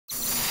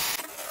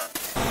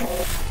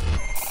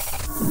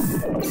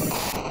I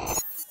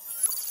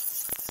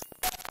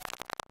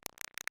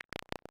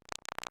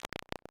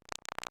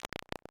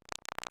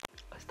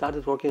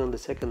started working on the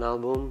second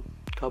album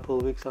a couple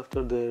of weeks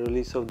after the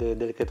release of the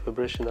Delicate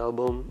Vibration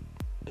album,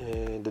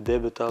 the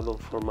debut album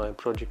for my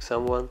project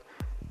SOME1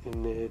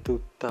 in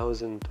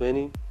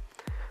 2020.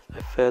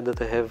 I felt that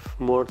I have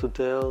more to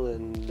tell,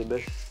 and the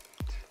best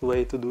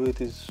way to do it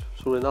is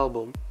through an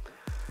album.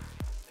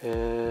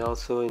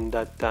 Also in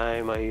that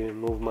time I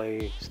moved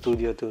my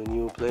studio to a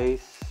new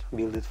place,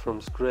 built it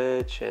from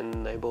scratch,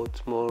 and I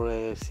bought more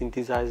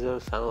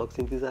synthesizers, analog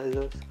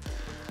synthesizers.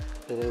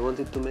 And I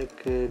wanted to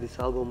make this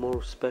album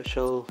more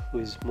special,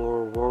 with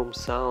more warm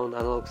sound,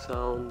 analog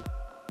sound,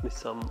 with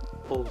some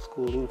old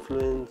school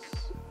influence.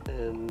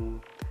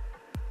 And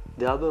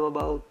the album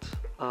about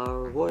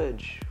our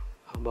voyage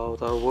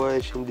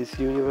in this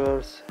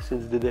universe,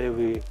 since the day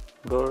we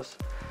birth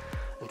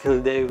until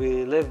the day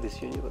we left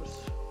this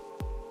universe.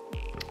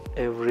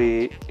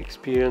 Every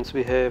experience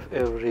we have,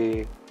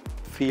 every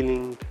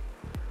feeling,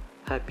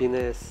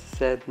 happiness,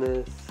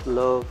 sadness,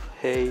 love,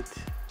 hate,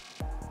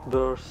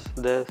 birth,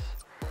 death,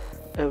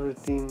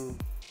 everything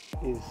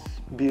is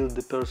build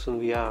the person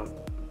we are.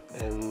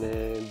 And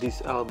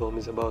this album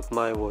is about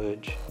my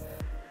voyage,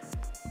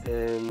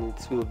 and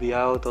it will be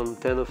out on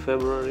 10th of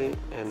February,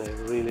 and I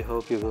really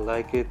hope you will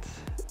like it.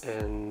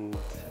 And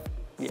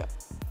yeah,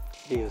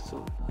 see you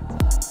soon.